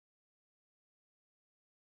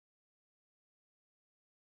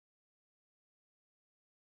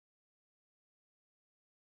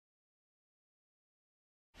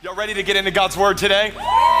Y'all ready to get into God's Word today?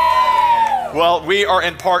 Well, we are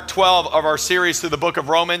in part 12 of our series through the book of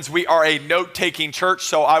Romans. We are a note-taking church,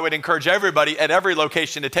 so I would encourage everybody at every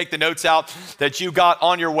location to take the notes out that you got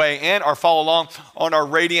on your way in or follow along on our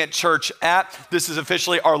Radiant Church app. This is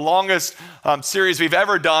officially our longest series we've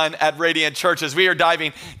ever done at Radiant Church as we are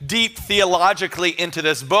diving deep theologically into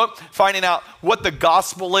this book, finding out what the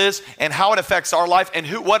gospel is and how it affects our life and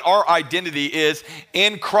what our identity is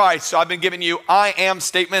in Christ. So I've been giving you I am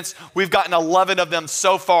statements. We've gotten 11 of them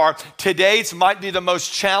so far. Today's might be the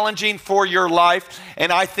most challenging for your life,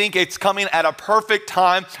 and I think it's coming at a perfect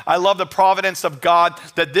time. I love the providence of God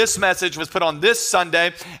that this message was put on this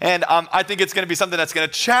Sunday, and I think it's going to be something that's going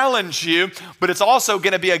to challenge you, but it's also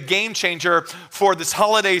going to be a game changer for this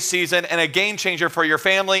holiday season and a game changer for your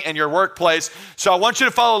family and your workplace. So I want you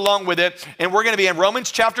to follow along with it, and we're going to be in Romans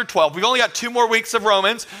chapter 12. We've only got 2 more weeks of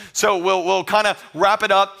Romans, so we'll kind of wrap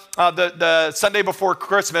it up the Sunday before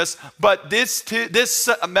Christmas, but this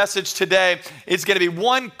message today is going to be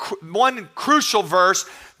one crucial verse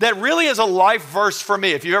that really is a life verse for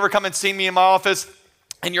me. If you've ever come and seen me in my office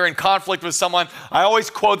and you're in conflict with someone, I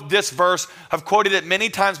always quote this verse. I've quoted it many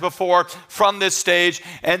times before from this stage,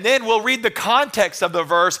 and then we'll read the context of the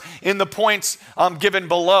verse in the points given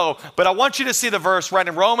below. But I want you to see the verse right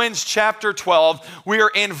in Romans chapter 12. We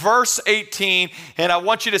are in verse 18, and I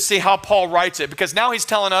want you to see how Paul writes it, because now he's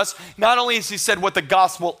telling us, not only has he said what the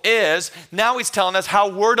gospel is, now he's telling us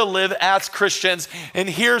how we're to live as Christians, and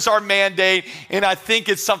here's our mandate, and I think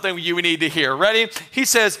it's something you need to hear. Ready? He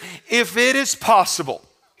says, if it is possible,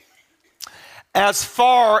 as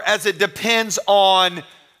far as it depends on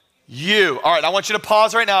you. All right, I want you to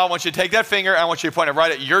pause right now. I want you to take that finger, and I want you to point it right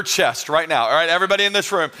at your chest right now. All right, everybody in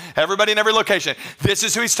this room, everybody in every location, this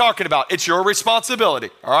is who he's talking about. It's your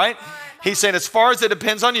responsibility, all right? He's saying, as far as it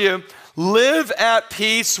depends on you, live at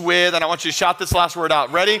peace with, and I want you to shout this last word out.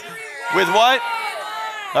 Ready? With what?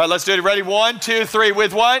 All right, let's do it. Ready? 1, 2, 3.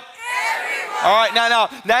 With what? All right, now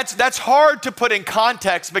that's hard to put in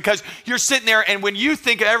context, because you're sitting there and when you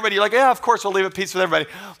think of everybody, you're like, yeah, of course we'll leave at peace with everybody.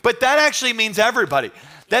 But that actually means everybody.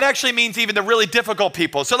 That actually means even the really difficult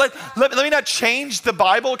people. So let me not change the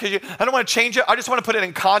Bible, because I don't want to change it. I just want to put it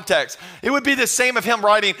in context. It would be the same of him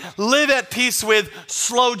writing, live at peace with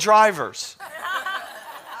slow drivers.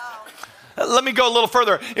 Let me go a little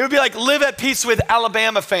further. It would be like live at peace with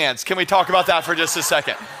Alabama fans. Can we talk about that for just a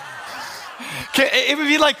second? It would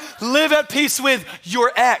be like live at peace with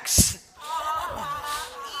your ex.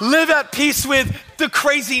 Live at peace with the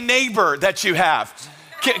crazy neighbor that you have.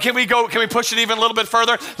 Can we push it even a little bit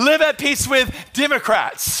further? Live at peace with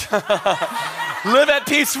Democrats. Live at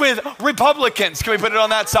peace with Republicans. Can we put it on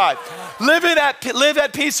that side? Live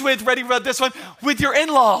at peace with, ready for this one, with your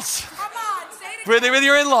in-laws. With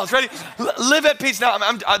your in-laws, ready? Live at peace. Now,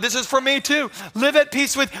 this is for me too. Live at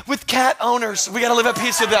peace with cat owners. We got to live at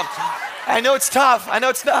peace with them. I know it's tough.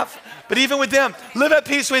 But even with them, live at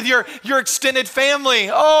peace with your extended family.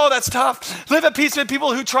 Oh, that's tough. Live at peace with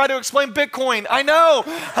people who try to explain Bitcoin. I know,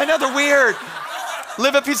 they're weird.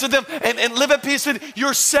 Live at peace with them and live at peace with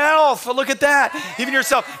yourself. Look at that. Even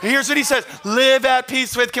yourself. Here's what he says. Live at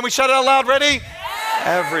peace with, can we shout it out loud? Ready?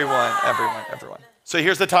 Everyone. So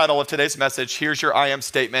here's the title of today's message. Here's your I am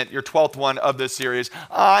statement, your 12th one of this series.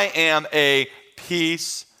 I am a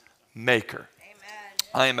peacemaker.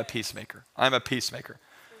 I am a peacemaker. I'm a peacemaker.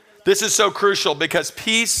 This is so crucial because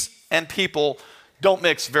peace and people don't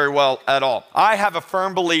mix very well at all. I have a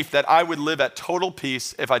firm belief that I would live at total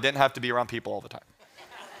peace if I didn't have to be around people all the time.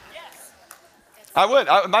 Yes. I would.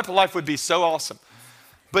 My life would be so awesome.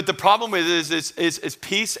 But the problem with it is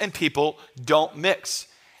peace and people don't mix.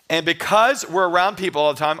 And because we're around people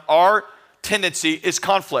all the time, our tendency is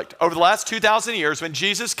conflict. Over the last 2,000 years, when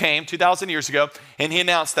Jesus came 2,000 years ago, and he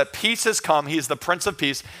announced that peace has come, he is the Prince of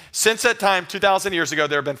Peace. Since that time, 2,000 years ago,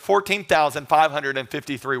 there have been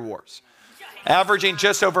 14,553 wars, averaging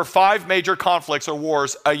just over 5 major conflicts or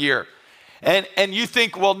wars a year. And you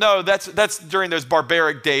think, well, no, that's during those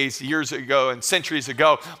barbaric days years ago and centuries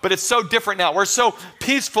ago, but it's so different now. We're so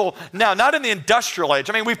peaceful now, not in the industrial age.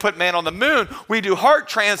 I mean, we put man on the moon. We do heart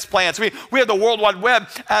transplants. We have the World Wide Web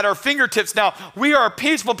at our fingertips now. We are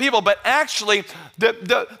peaceful people, but actually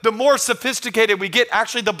the more sophisticated we get,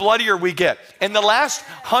 actually the bloodier we get. In the last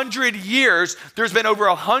 100 years, there's been over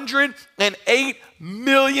 108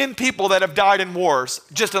 million people that have died in wars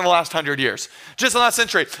just in the last 100 years, just in the last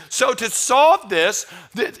century. So to solve this,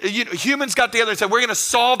 humans got together and said, we're going to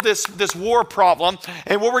solve this war problem.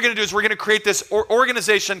 And what we're going to do is we're going to create this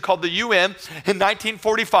organization called the UN in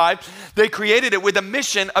 1945. They created it with a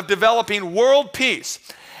mission of developing world peace.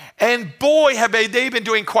 And boy, have they been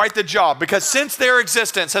doing quite the job, because since their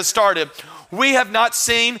existence has started, We have not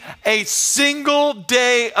seen a single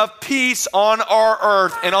day of peace on our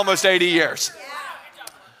earth in almost 80 years.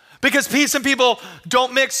 Because peace and people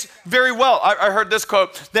don't mix very well. I heard this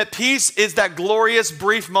quote, that peace is that glorious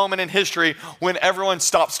brief moment in history when everyone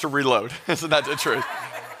stops to reload. Isn't that the truth?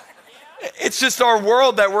 It's just our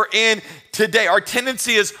world that we're in today. Our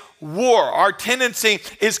tendency is war. Our tendency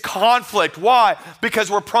is conflict. Why?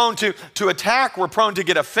 Because we're prone to attack. We're prone to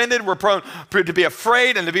get offended. We're prone to be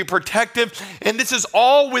afraid and to be protective. And this is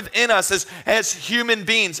all within us as human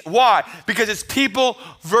beings. Why? Because it's people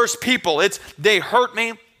versus people. It's they hurt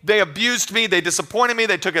me. They abused me, they disappointed me,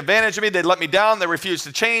 they took advantage of me, they let me down, they refused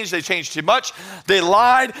to change, they changed too much, they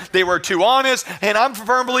lied, they were too honest, and I'm a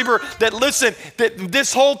firm believer that, listen, that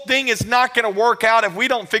this whole thing is not gonna work out if we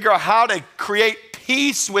don't figure out how to create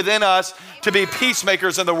peace within us to be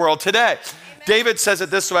peacemakers in the world today. David says it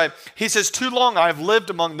this way, he says, too long I've lived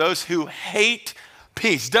among those who hate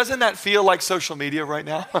peace. Doesn't that feel like social media right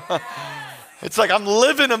now? It's like I'm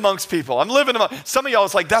living amongst people. Some of y'all,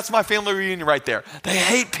 it's like, that's my family reunion right there. They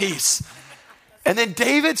hate peace. And then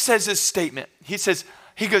David says this statement. He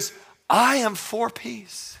goes, I am for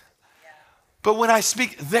peace. But when I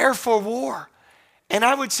speak, they're for war. And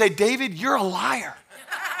I would say, David, you're a liar.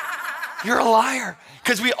 You're a liar.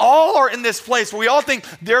 Because we all are in this place where we all think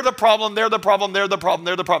they're the problem, they're the problem, they're the problem,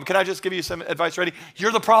 they're the problem. Can I just give you some advice, ready?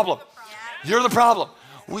 You're the problem. You're the problem.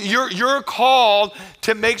 You're called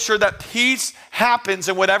to make sure that peace happens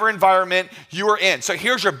in whatever environment you are in. So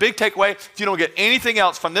here's your big takeaway. If you don't get anything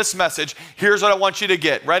else from this message, here's what I want you to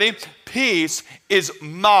get. Ready? Peace is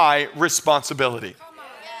my responsibility.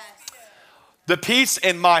 The peace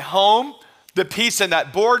in my home, the peace in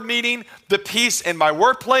that board meeting, the peace in my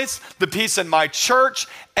workplace, the peace in my church,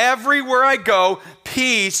 everywhere I go,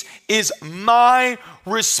 peace is my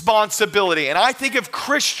responsibility. And I think if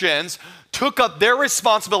Christians took up their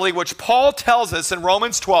responsibility, which Paul tells us in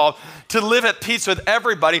Romans 12, to live at peace with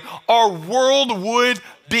everybody, our world would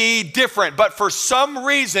be different. But for some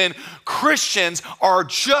reason, Christians are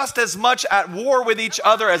just as much at war with each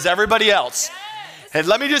other as everybody else. And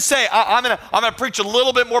let me just say, I'm gonna preach a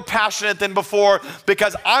little bit more passionate than before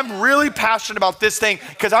because I'm really passionate about this thing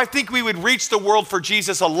because I think we would reach the world for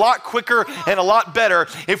Jesus a lot quicker and a lot better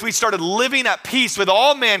if we started living at peace with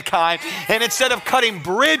all mankind. And instead of cutting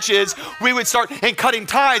bridges, we would start, and cutting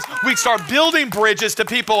ties, we'd start building bridges to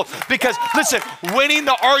people because, listen, winning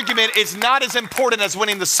the argument is not as important as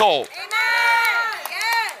winning the soul.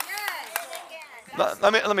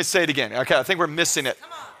 Let me say it again. Okay, I think we're missing it.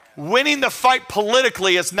 Winning the fight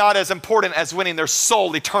politically is not as important as winning their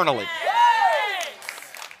soul eternally.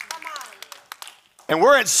 And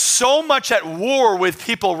we're in so much at war with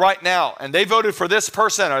people right now, and they voted for this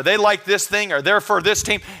person, or they like this thing, or they're for this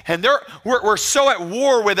team, and we're so at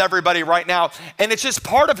war with everybody right now, and it's just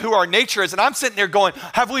part of who our nature is. And I'm sitting there going,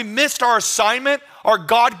 have we missed our assignment, our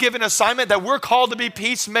God-given assignment, that we're called to be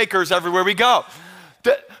peacemakers everywhere we go?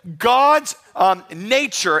 God's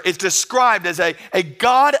nature is described as a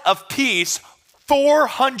God of peace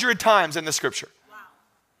 400 times in the scripture. Wow.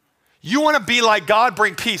 You want to be like God,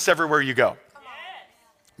 bring peace everywhere you go.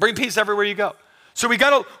 Bring peace everywhere you go. So we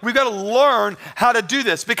got to learn how to do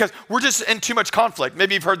this because we're just in too much conflict.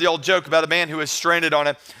 Maybe you've heard the old joke about a man who was stranded on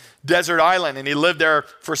a desert island and he lived there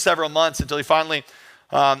for several months until he finally,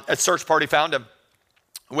 a search party found him.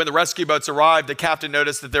 When the rescue boats arrived, the captain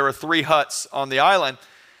noticed that there were 3 huts on the island.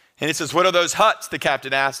 And he says, what are those huts? The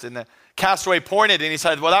captain asked. And the castaway pointed and he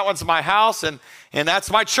said, well, that one's my house and that's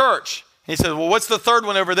my church. And he said, well, what's the third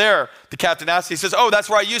one over there? The captain asked. He says, oh, that's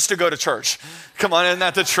where I used to go to church. Come on, isn't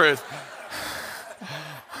that the truth?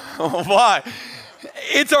 Why?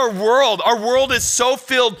 It's our world. Our world is so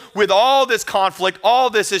filled with all this conflict, all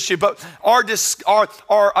this issue, but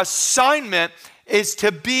our assignment is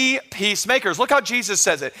to be peacemakers. Look how Jesus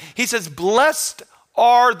says it. He says, blessed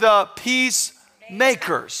are the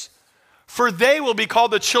peacemakers, for they will be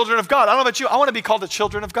called the children of God. I don't know about you. I want to be called the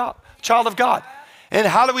children of God, child of God. And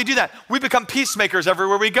how do we do that? We become peacemakers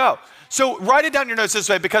everywhere we go. So write it down in your notes this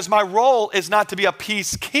way, because my role is not to be a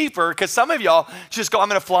peacekeeper, because some of y'all just go, I'm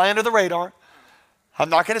going to fly under the radar. I'm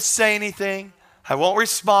not going to say anything. I won't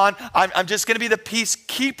respond. I'm just going to be the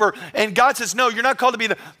peacekeeper. And God says, no, you're not called to be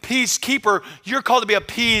the peacekeeper. You're called to be a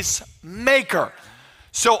peacemaker.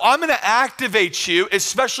 So I'm going to activate you,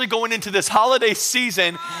 especially going into this holiday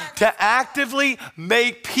season, to actively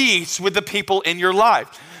make peace with the people in your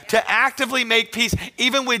life. to actively make peace,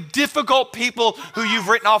 even with difficult people who you've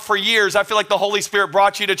written off for years. I feel like the Holy Spirit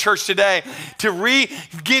brought you to church today to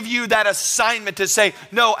give you that assignment to say,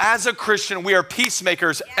 no, as a Christian, we are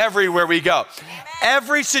peacemakers everywhere we go.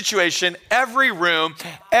 Every situation, every room,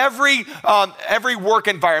 every work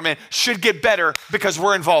environment should get better because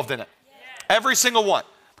we're involved in it. Every single one,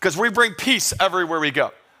 because we bring peace everywhere we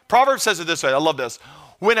go. Proverbs says it this way, I love this.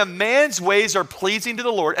 When a man's ways are pleasing to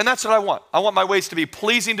the Lord, and that's what I want my ways to be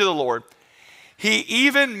pleasing to the Lord, he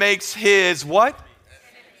even makes his what?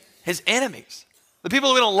 His enemies, the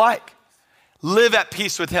people we don't like, live at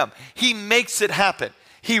peace with him. He makes it happen.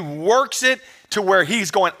 He works it to where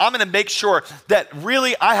he's going, I'm going to make sure that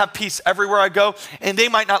really I have peace everywhere I go, and they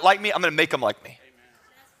might not like me, I'm going to make them like me.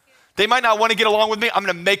 They might not want to get along with me, I'm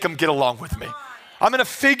going to make them get along with me. I'm going to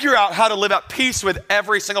figure out how to live at peace with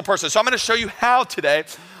every single person. So I'm going to show you how today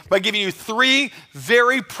by giving you 3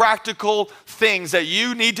 very practical things that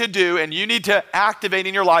you need to do and you need to activate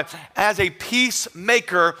in your life as a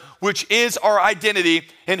peacemaker, which is our identity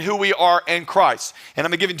in who we are in Christ. And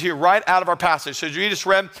I'm going to give it to you right out of our passage. So you just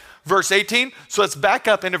read verse 18. So let's back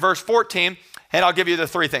up into verse 14 and I'll give you the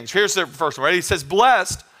 3 things. Here's the first one, right? He says,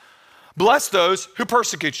 bless those who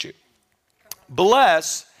persecute you.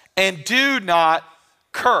 Bless and do not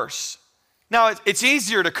curse. Now, it's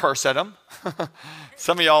easier to curse at them.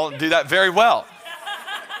 Some of y'all do that very well.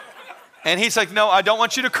 And he's like, no, I don't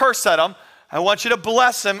want you to curse at them. I want you to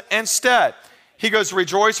bless them instead. He goes,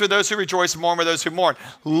 rejoice with those who rejoice, mourn with those who mourn.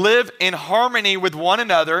 Live in harmony with one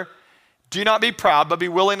another. Do not be proud, but be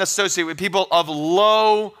willing to associate with people of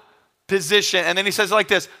low position. And then he says it like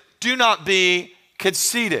this, do not be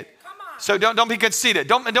conceited. So don't be conceited.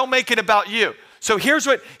 Don't make it about you. So here's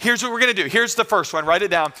what we're going to do. Here's the first one, write it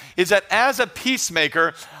down, is that as a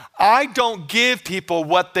peacemaker, I don't give people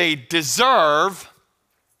what they deserve.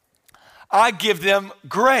 I give them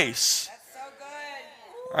grace. That's so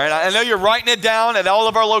good. All right, I know you're writing it down at all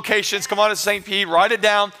of our locations. Come on to St. Pete, write it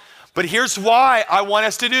down. But here's why I want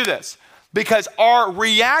us to do this. Because our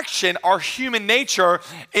reaction, our human nature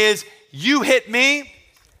is you hit me,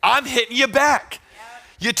 I'm hitting you back.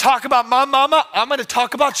 You talk about my mama, I'm going to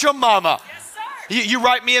talk about your mama. You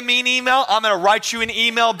write me a mean email, I'm going to write you an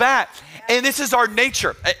email back. And this is our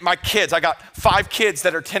nature. My kids, I got 5 kids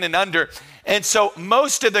that are 10 and under. And so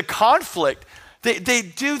most of the conflict, they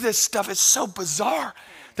do this stuff. It's so bizarre.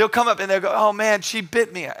 They'll come up and they'll go, oh man, she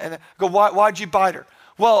bit me. And I go, why'd you bite her?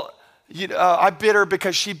 Well, I bit her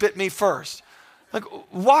because she bit me first. Like,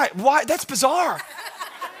 why? That's bizarre.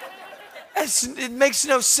 It makes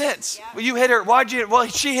no sense. Yeah. Well, you hit her. Well,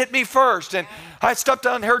 she hit me first. And I stepped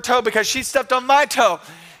on her toe because she stepped on my toe.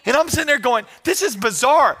 And I'm sitting there going, this is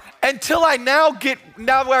bizarre. Until I now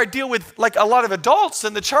where I deal with like a lot of adults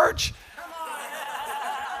in the church.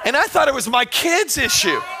 And I thought it was my kids'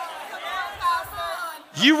 issue.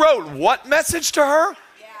 You wrote what message to her?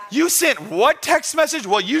 You sent what text message?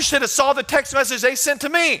 Well, you should have saw the text message they sent to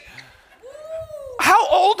me. How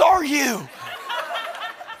old are you?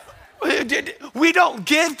 We don't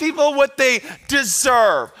give people what they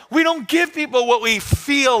deserve. We don't give people what we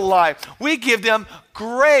feel like. We give them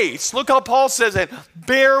grace. Look how Paul says it.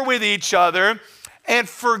 Bear with each other and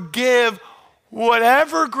forgive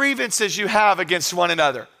whatever grievances you have against one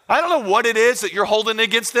another. I don't know what it is that you're holding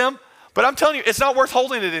against them, but I'm telling you, it's not worth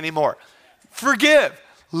holding it anymore. Forgive.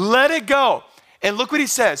 Let it go. And look what he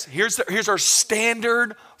says. Here's our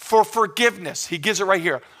standard for forgiveness. He gives it right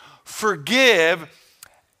here. Forgive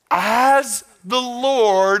as the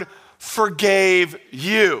Lord forgave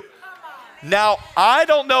you. Now, I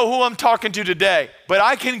don't know who I'm talking to today, but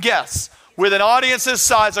I can guess with an audience this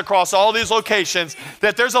size across all these locations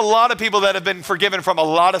that there's a lot of people that have been forgiven from a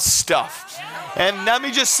lot of stuff. And let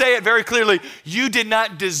me just say it very clearly. You did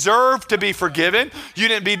not deserve to be forgiven. You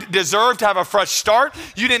didn't deserve to have a fresh start.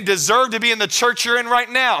 You didn't deserve to be in the church you're in right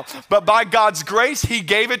now. But by God's grace, he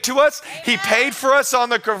gave it to us. He paid for us on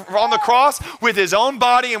the cross with his own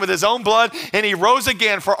body and with his own blood, and he rose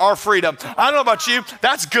again for our freedom. I don't know about you.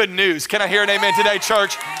 That's good news. Can I hear an amen today,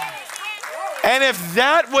 church? And if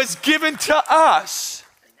that was given to us,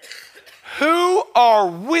 who are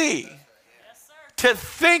we to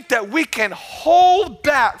think that we can hold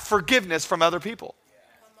back forgiveness from other people?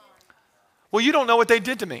 Well, you don't know what they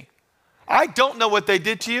did to me. I don't know what they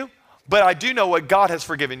did to you, but I do know what God has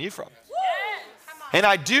forgiven you from. And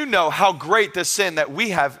I do know how great the sin that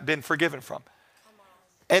we have been forgiven from.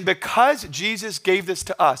 And because Jesus gave this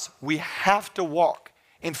to us, we have to walk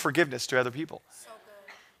in forgiveness to other people.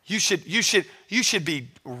 You should be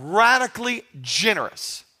radically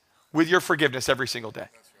generous with your forgiveness every single day.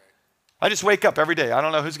 I just wake up every day. I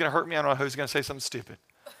don't know who's going to hurt me. I don't know who's going to say something stupid.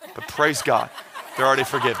 But praise God. They're already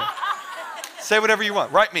forgiven. Say whatever you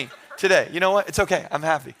want. Write me today. You know what? It's okay. I'm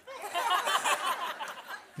happy.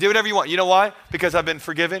 Do whatever you want. You know why? Because I've been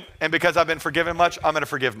forgiven, and because I've been forgiven much, I'm going to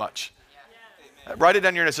forgive much. Write it down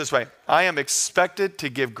in your notes this way. I am expected to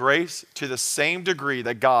give grace to the same degree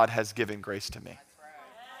that God has given grace to me.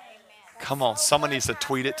 Come on, someone needs to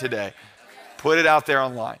tweet it today. Put it out there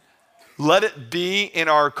online. Let it be in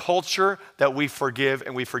our culture that we forgive,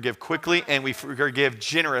 and we forgive quickly, and we forgive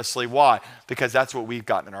generously. Why? Because that's what we've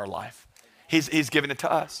gotten in our life. He's given it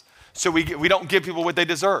to us. So we don't give people what they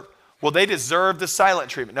deserve. Well, they deserve the silent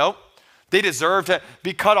treatment. Nope. They deserve to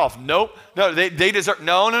be cut off. Nope. No, they deserve,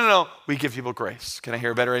 no. We give people grace. Can I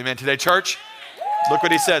hear a better amen today, church? Look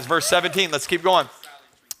what he says, verse 17. Let's keep going.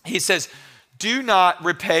 He says, do not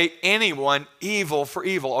repay anyone evil for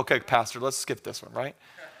evil. Okay, pastor, let's skip this one, right?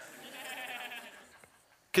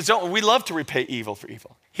 Because we love to repay evil for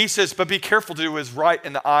evil. He says, but be careful to do what is right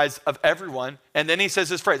in the eyes of everyone. And then he says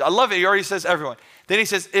this phrase. I love it. He already says everyone. Then he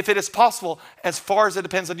says, if it is possible, as far as it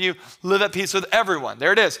depends on you, live at peace with everyone.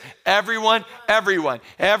 There it is. Everyone.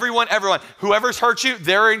 Whoever's hurt you,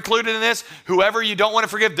 they're included in this. Whoever you don't want to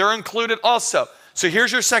forgive, they're included also. So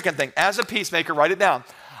here's your second thing. As a peacemaker, write it down.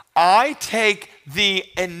 I take the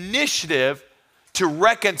initiative to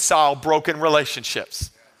reconcile broken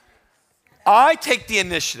relationships. I take the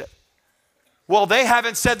initiative. Well, they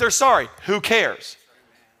haven't said they're sorry. Who cares?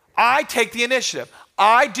 I take the initiative.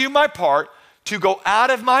 I do my part to go out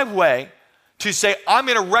of my way to say, I'm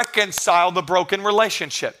going to reconcile the broken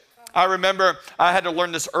relationship. I remember I had to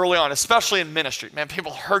learn this early on, especially in ministry. Man,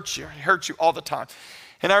 people hurt you all the time.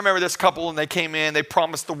 And I remember this couple, and they came in, they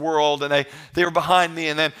promised the world, and they were behind me,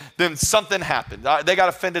 and then something happened. They got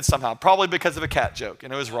offended somehow, probably because of a cat joke,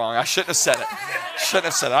 and it was wrong. I shouldn't have said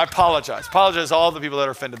it. I apologize. Apologize to all the people that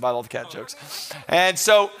are offended by all the cat jokes. And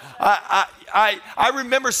so I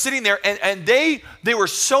remember sitting there, and they were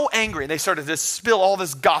so angry, and they started to spill all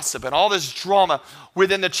this gossip and all this drama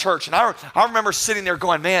within the church. And I remember sitting there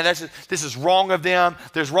going, man, this is wrong of them.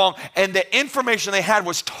 There's wrong. And the information they had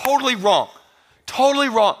was totally wrong. Totally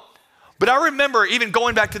wrong. But I remember even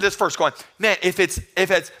going back to this verse going, man, if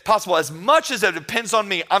it's possible, as much as it depends on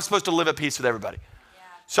me, I'm supposed to live at peace with everybody. Yeah.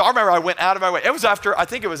 So I remember I went out of my way. I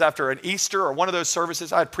think it was after an Easter or one of those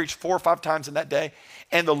services. I had preached 4 or 5 times in that day.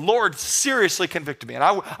 And the Lord seriously convicted me. And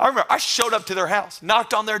I remember I showed up to their house,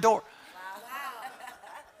 knocked on their door.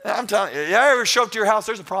 Wow. I'm telling you, I ever show up to your house,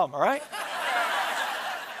 there's a problem, all right?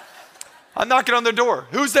 I'm knocking on their door.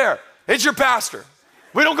 Who's there? It's your pastor.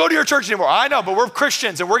 We don't go to your church anymore. I know, but we're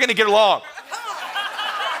Christians and we're going to get along.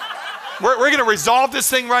 We're going to resolve this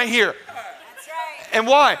thing right here. That's right. And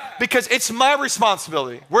why? Because it's my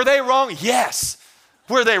responsibility. Were they wrong? Yes.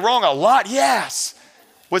 Were they wrong a lot? Yes.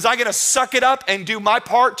 Was I going to suck it up and do my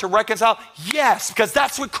part to reconcile? Yes, because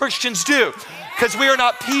that's what Christians do. Because we are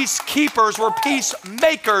not peacekeepers, we're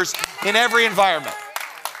peacemakers in every environment.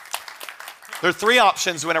 There are 3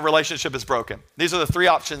 options when a relationship is broken. These are the 3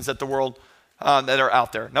 options that the world that are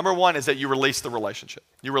out there. Number 1 is that you release the relationship.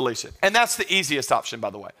 You release it. And that's the easiest option,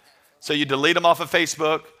 by the way. So you delete them off of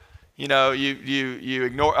Facebook. You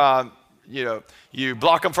ignore, you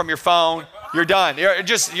block them from your phone. You're done.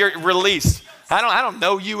 You're released. I don't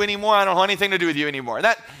know you anymore. I don't have anything to do with you anymore.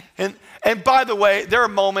 And by the way, there are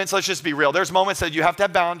moments, let's just be real. There's moments that you have to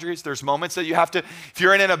have boundaries. There's moments that you have to, if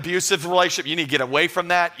you're in an abusive relationship, you need to get away from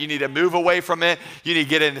that. You need to move away from it. You need to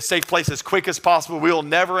get in a safe place as quick as possible. We will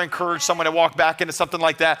never encourage someone to walk back into something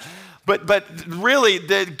like that. But really,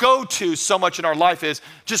 the go-to so much in our life is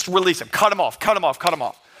just release them. Cut them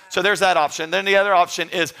off. So there's that option. Then the other option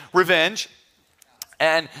is revenge.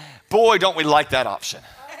 And boy, don't we like that option.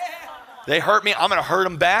 They hurt me. I'm going to hurt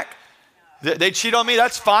them back. They cheat on me,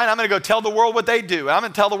 that's fine. I'm going to go tell the world what they do. I'm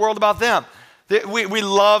going to tell the world about them. We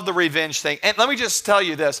love the revenge thing. And let me just tell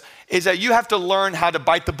you this, is that you have to learn how to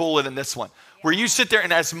bite the bullet in this one. Where you sit there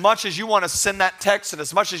and as much as you want to send that text and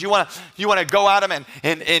as much as you want to go at them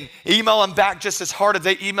and email them back just as hard as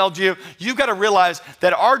they emailed you, you've got to realize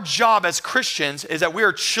that our job as Christians is that we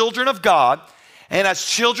are children of God. And as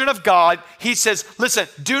children of God, he says, listen,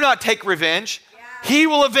 do not take revenge. He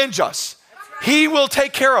will avenge us. He will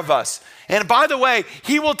take care of us. And by the way,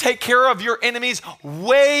 he will take care of your enemies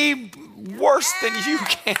way worse than you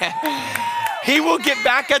can. He will get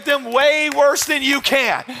back at them way worse than you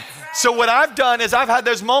can. So what I've done is I've had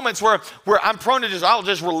those moments where I'm prone to I'll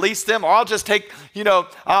just release them, or I'll just take,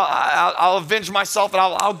 I'll avenge myself and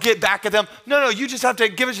I'll get back at them. No, you just have to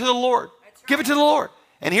give it to the Lord. Give it to the Lord.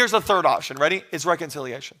 And here's the third option. Ready? It's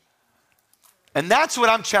reconciliation. And that's what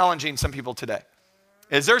I'm challenging some people today.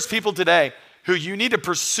 Is there's people today who you need to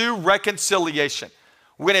pursue reconciliation.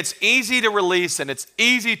 When it's easy to release and it's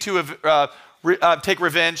easy to take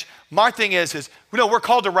revenge. My thing is, no, we're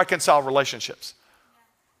called to reconcile relationships.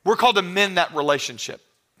 We're called to mend that relationship.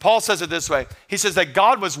 Paul says it this way. He says that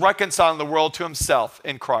God was reconciling the world to himself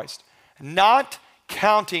in Christ, not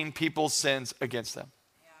counting people's sins against them.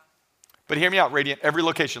 Yeah. But hear me out, Radiant. Every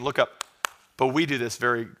location, look up. But we do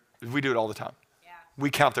it all the time. Yeah. We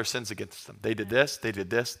count their sins against them. They did this, they did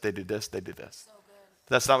this, they did this, they did this. So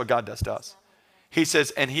that's not what God does to us. He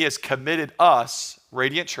says, and he has committed us,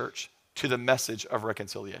 Radiant Church, to the message of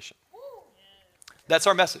reconciliation. That's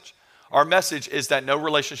our message. Our message is that no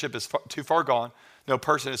relationship is too far gone. No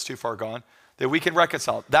person is too far gone. That we can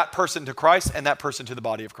reconcile that person to Christ and that person to the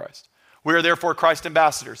body of Christ. We are therefore Christ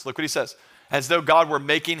ambassadors. Look what he says. As though God were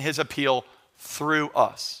making his appeal through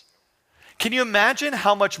us. Can you imagine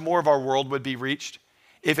how much more of our world would be reached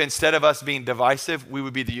if instead of us being divisive, we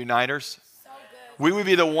would be the uniters? We would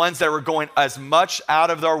be the ones that were going as much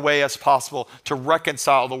out of our way as possible to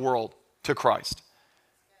reconcile the world to Christ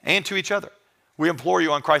and to each other. We implore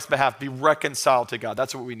you on Christ's behalf, be reconciled to God.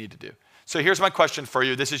 That's what we need to do. So here's my question for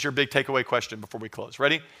you. This is your big takeaway question before we close.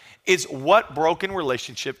 Ready? Is what broken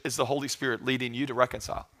relationship is the Holy Spirit leading you to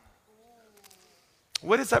reconcile?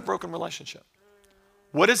 What is that broken relationship?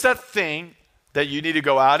 What is that thing that you need to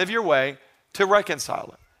go out of your way to reconcile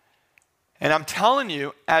it? And I'm telling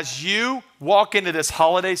you, as you walk into this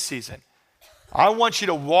holiday season, I want you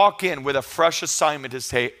to walk in with a fresh assignment to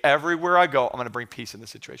say, everywhere I go, I'm going to bring peace in this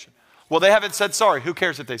situation. Well, they haven't said sorry. Who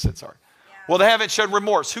cares if they said sorry? Well, they haven't showed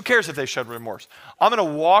remorse. Who cares if they showed remorse? I'm going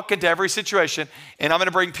to walk into every situation and I'm going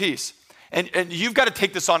to bring peace. And you've got to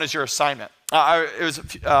take this on as your assignment. It was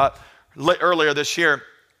earlier this year,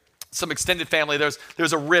 some extended family, there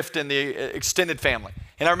was a rift in the extended family.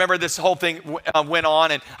 And I remember this whole thing went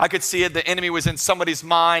on, and I could see it. The enemy was in somebody's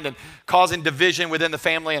mind and causing division within the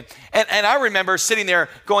family. And I remember sitting there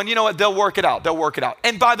going, you know what, they'll work it out. They'll work it out.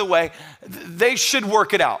 And by the way, they should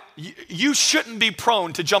work it out. You shouldn't be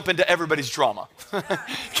prone to jump into everybody's drama.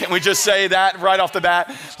 Can we just say that right off the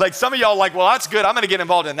bat? Like some of y'all like, well, that's good. I'm going to get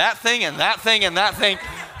involved in that thing and that thing and that thing.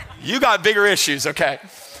 You got bigger issues, okay?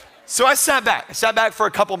 So I sat back for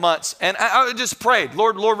a couple months, and I just prayed,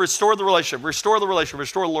 Lord, restore the relationship, restore the relationship,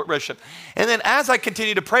 restore the relationship. And then as I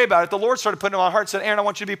continued to pray about it, the Lord started putting it in my heart and said, Aaron, I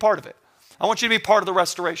want you to be part of it. I want you to be part of the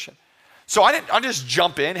restoration. So I didn't just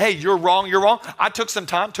jump in, hey, you're wrong, you're wrong. I took some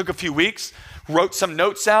time, took a few weeks, wrote some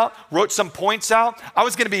notes out, wrote some points out. I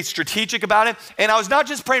was going to be strategic about it, and I was not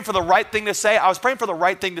just praying for the right thing to say, I was praying for the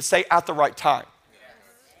right thing to say at the right time.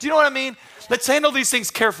 Do you know what I mean? Let's handle these things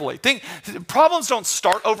carefully. Problems don't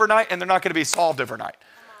start overnight and they're not going to be solved overnight.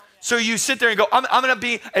 So you sit there and go, I'm going to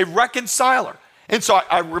be a reconciler. And so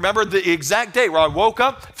I remember the exact day where I woke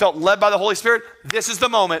up, felt led by the Holy Spirit. This is the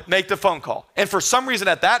moment, make the phone call. And for some reason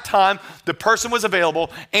at that time, the person was available,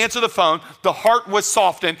 answer the phone, the heart was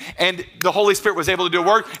softened, and the Holy Spirit was able to do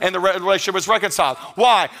work, and the relationship was reconciled.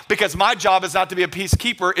 Why? Because my job is not to be a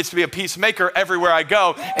peacekeeper, it's to be a peacemaker everywhere I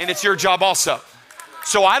go, and it's your job also.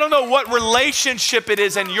 So I don't know what relationship it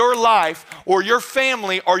is in your life or your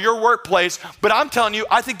family or your workplace, but I'm telling you,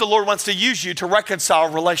 I think the Lord wants to use you to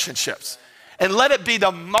reconcile relationships. And let it be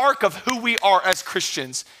the mark of who we are as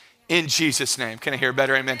Christians in Jesus' name. Can I hear a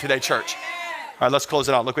better amen today, church? All right, let's close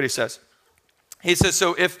it out. Look what he says. He says,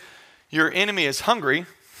 so if your enemy is hungry,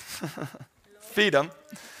 feed him.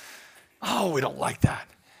 Oh, we don't like that.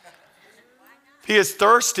 If he is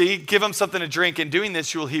thirsty, give him something to drink. In doing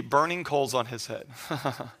this, you will heap burning coals on his head.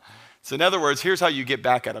 So in other words, here's how you get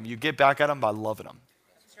back at him. You get back at him by loving him.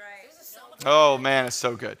 That's right. Oh man, it's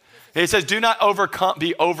so good. He says, do not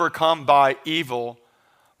be overcome by evil,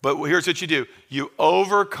 but here's what you do. You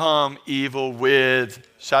overcome evil with,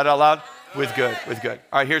 shout it out loud, with good.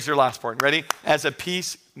 All right, here's your last part. Ready? As a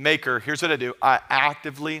peacemaker, here's what I do. I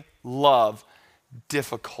actively love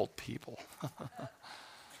difficult people.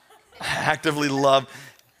 I actively love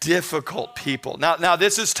difficult people. Now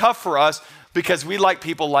this is tough for us because we like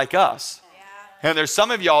people like us. Yeah. And there's some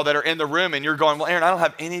of y'all that are in the room and you're going, well, Aaron, I don't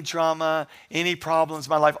have any drama, any problems in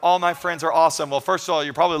my life. All my friends are awesome. Well, first of all,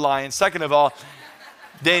 you're probably lying. Second of all,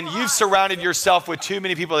 then you've surrounded yourself with too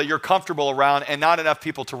many people that you're comfortable around and not enough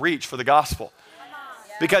people to reach for the gospel.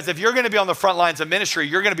 Because if you're going to be on the front lines of ministry,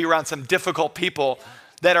 you're going to be around some difficult people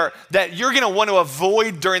that you're going to want to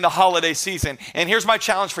avoid during the holiday season. And here's my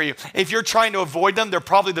challenge for you. If you're trying to avoid them, they're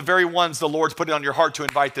probably the very ones the Lord's put it on your heart to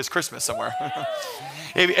invite this Christmas somewhere.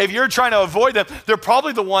 If you're trying to avoid them, they're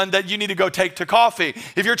probably the one that you need to go take to coffee.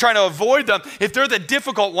 If you're trying to avoid them, if they're the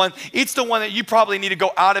difficult one, it's the one that you probably need to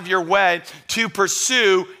go out of your way to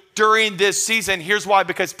pursue during this season. Here's why,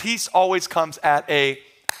 because peace always comes at a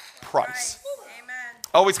price.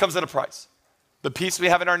 Always comes at a price. The peace we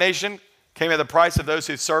have in our nation Came at the price of those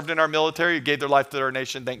who served in our military, who gave their life to our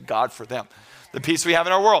nation. Thank God for them. The peace we have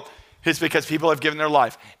in our world is because people have given their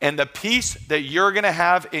life. And the peace that you're going to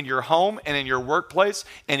have in your home and in your workplace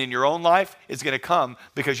and in your own life is going to come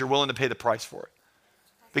because you're willing to pay the price for it.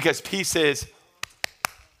 Because peace is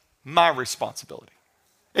my responsibility.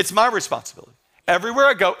 It's my responsibility. Everywhere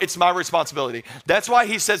I go, it's my responsibility. That's why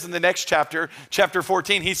he says in the next chapter, chapter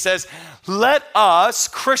 14, he says, let us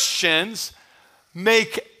Christians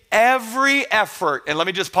make every effort. And let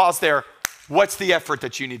me just pause there. What's the effort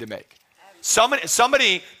that you need to make?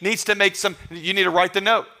 Somebody needs to make you need to write the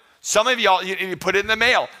note. Some of y'all, you need to put it in the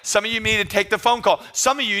mail. Some of you need to take the phone call.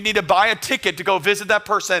 Some of you need to buy a ticket to go visit that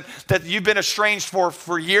person that you've been estranged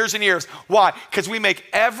for years and years. Why? Because we make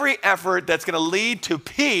every effort that's going to lead to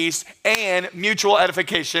peace and mutual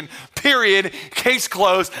edification, period. Case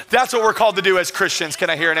closed. That's what we're called to do as Christians.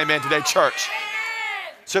 Can I hear an amen today, church?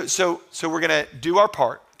 So we're going to do our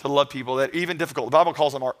part to love people that are even difficult. The Bible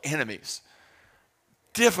calls them our enemies.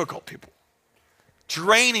 Difficult people.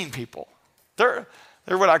 Draining people. They're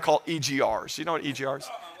what I call EGRs. You know what EGRs?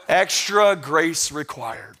 Extra grace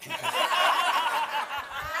required.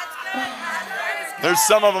 There's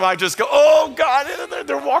some of them I just go, oh God, and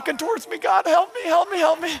they're walking towards me. God, help me, help me,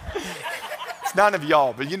 help me. It's none of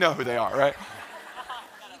y'all, but you know who they are, right?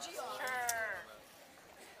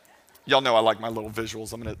 Y'all know I like my little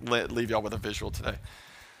visuals. I'm going to leave y'all with a visual today.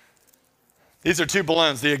 These are two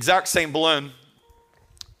balloons, the exact same balloon.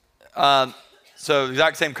 So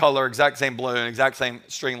exact same color, exact same balloon, exact same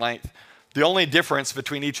string length. The only difference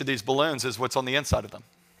between each of these balloons is what's on the inside of them.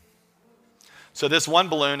 So this one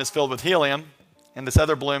balloon is filled with helium, and this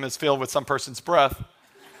other balloon is filled with some person's breath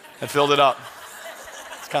and filled it up.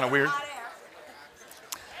 It's kind of weird.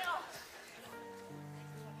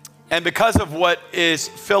 And because of what is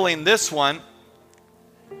filling this one,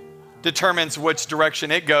 determines which direction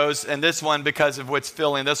it goes, and this one, because of what's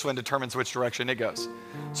filling this one, determines which direction it goes.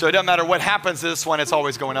 So it doesn't matter what happens to this one, it's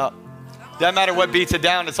always going up. Doesn't matter what beats it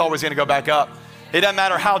down, it's always going to go back up. It doesn't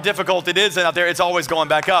matter how difficult it is out there, it's always going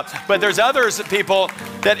back up. But there's others people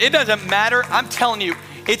that it doesn't matter. I'm telling you,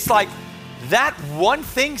 it's like that one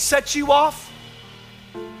thing sets you off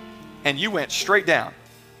and you went straight down.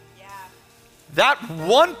 Yeah. That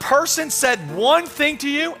one person said one thing to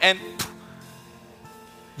you and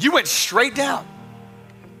you went straight down.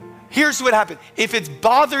 Here's what happened. If it's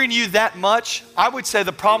bothering you that much, I would say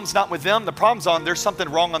the problem's not with them. The problem's there's something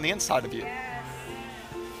wrong on the inside of you.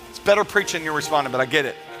 It's better preaching than you're responding, but I get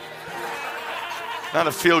it. Not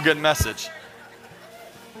a feel-good message.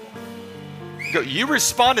 You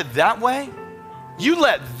responded that way? You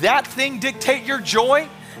let that thing dictate your joy?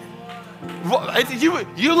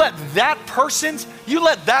 You let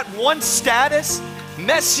that one status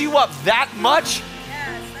mess you up that much?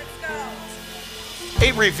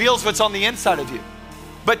 It reveals what's on the inside of you.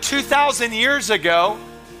 But 2,000 years ago,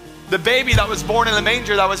 the baby that was born in the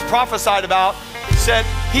manger that was prophesied about said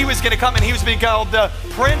he was going to come and he was being called the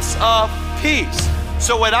Prince of Peace.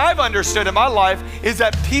 So what I've understood in my life is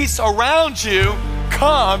that peace around you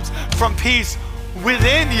comes from peace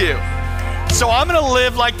within you. So I'm going to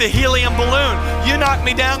live like the helium balloon. You knock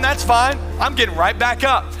me down, that's fine. I'm getting right back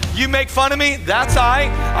up. You make fun of me, that's all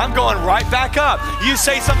right. I'm going right back up. You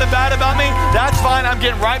say something bad about me, that's fine. I'm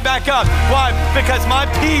getting right back up. Why? Because my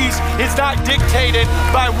peace is not dictated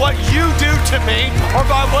by what you do to me or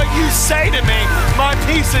by what you say to me. My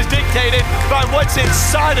peace is dictated by what's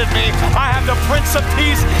inside of me. I have the Prince of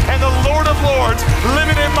Peace and the Lord of Lords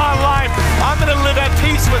living in my life. I'm going to live at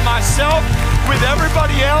peace with myself, with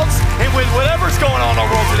everybody else, and with whatever's going on in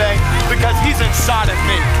our world today because he's inside of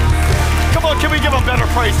me. Come on, can we give him better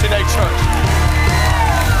praise today, church?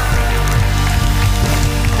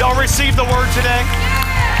 Y'all receive the word today?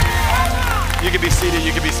 You can be seated,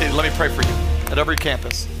 you can be seated. Let me pray for you at every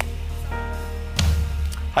campus.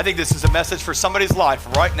 I think this is a message for somebody's life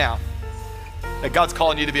right now that God's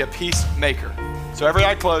calling you to be a peacemaker. So every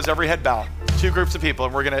eye closed, every head bowed. Two groups of people,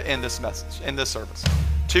 and we're going to end this message, end this service.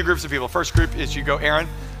 Two groups of people. First group is you go, Aaron,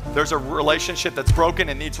 there's a relationship that's broken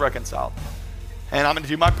and needs reconciled. And I'm going to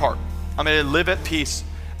do my part. I'm going to live at peace.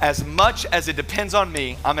 As much as it depends on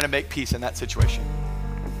me, I'm going to make peace in that situation.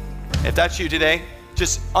 If that's you today,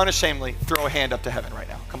 just unashamedly throw a hand up to heaven right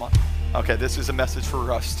now. Come on. Okay, this is a message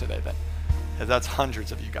for us today then. That's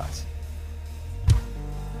hundreds of you guys.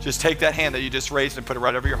 Just take that hand that you just raised and put it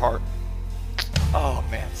right over your heart. Oh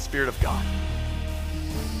man, Spirit of God.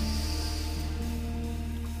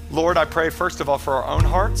 Lord, I pray first of all for our own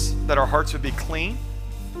hearts, that our hearts would be clean.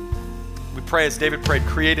 We pray as David prayed,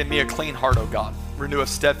 create in me a clean heart, O God. Renew a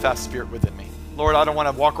steadfast spirit within me. Lord, I don't want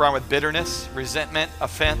to walk around with bitterness, resentment,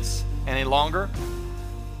 offense any longer.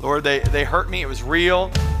 Lord, they hurt me. It was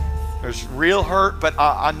real. There's real hurt, but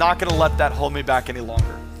I'm not going to let that hold me back any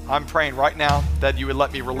longer. I'm praying right now that you would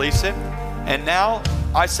let me release it. And now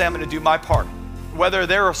I say I'm going to do my part. Whether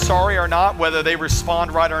they're sorry or not, whether they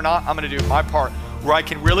respond right or not, I'm going to do my part where I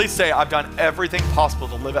can really say I've done everything possible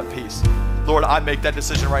to live at peace. Lord, I make that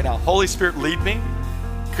decision right now. Holy Spirit, lead me,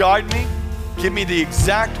 guide me, give me the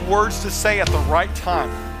exact words to say at the right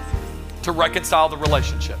time to reconcile the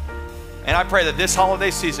relationship. And I pray that this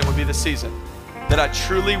holiday season would be the season that I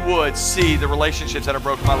truly would see the relationships that have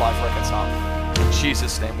broken my life reconciled. In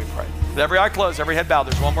Jesus' name we pray. With every eye closed, every head bowed,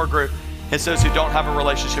 there's one more group. It's those who don't have a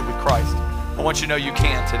relationship with Christ. I want you to know you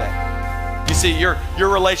can today. You see, your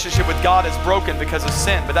relationship with God is broken because of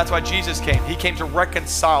sin, but that's why Jesus came. He came to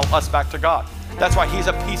reconcile us back to God. That's why he's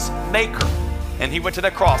a peacemaker. And he went to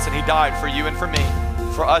the cross and he died for you and for me,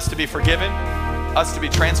 for us to be forgiven, us to be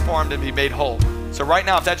transformed and be made whole. So right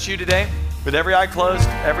now, if that's you today, with every eye closed,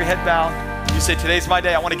 every head bowed, you say, today's my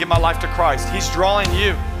day. I want to give my life to Christ. He's drawing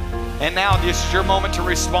you. And now this is your moment to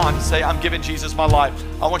respond and say, I'm giving Jesus my life.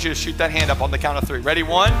 I want you to shoot that hand up on the count of 3. Ready?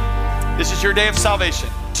 1, this is your day of salvation.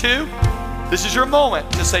 2, this is your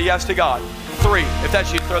moment to say yes to God. 3, if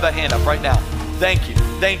that's you, throw that hand up right now. Thank you.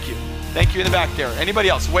 Thank you. Thank you in the back there. Anybody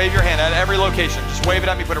else, wave your hand at every location. Just wave it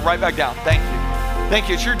at me, put it right back down. Thank you. Thank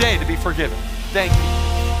you. It's your day to be forgiven. Thank you.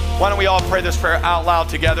 Why don't we all pray this prayer out loud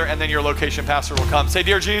together, and then your location pastor will come. Say,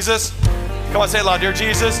 Dear Jesus, come on, say it loud. Dear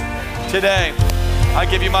Jesus, today I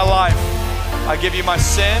give you my life. I give you my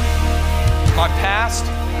sin, my past.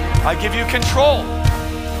 I give you control.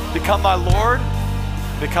 Become my Lord,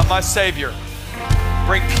 become my Savior.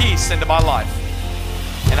 Bring peace into my life,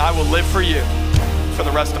 and I will live for you for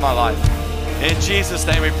the rest of my life. In Jesus'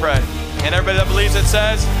 name we pray. And everybody that believes it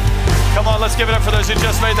says, come on, let's give it up for those who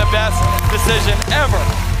just made the best decision ever.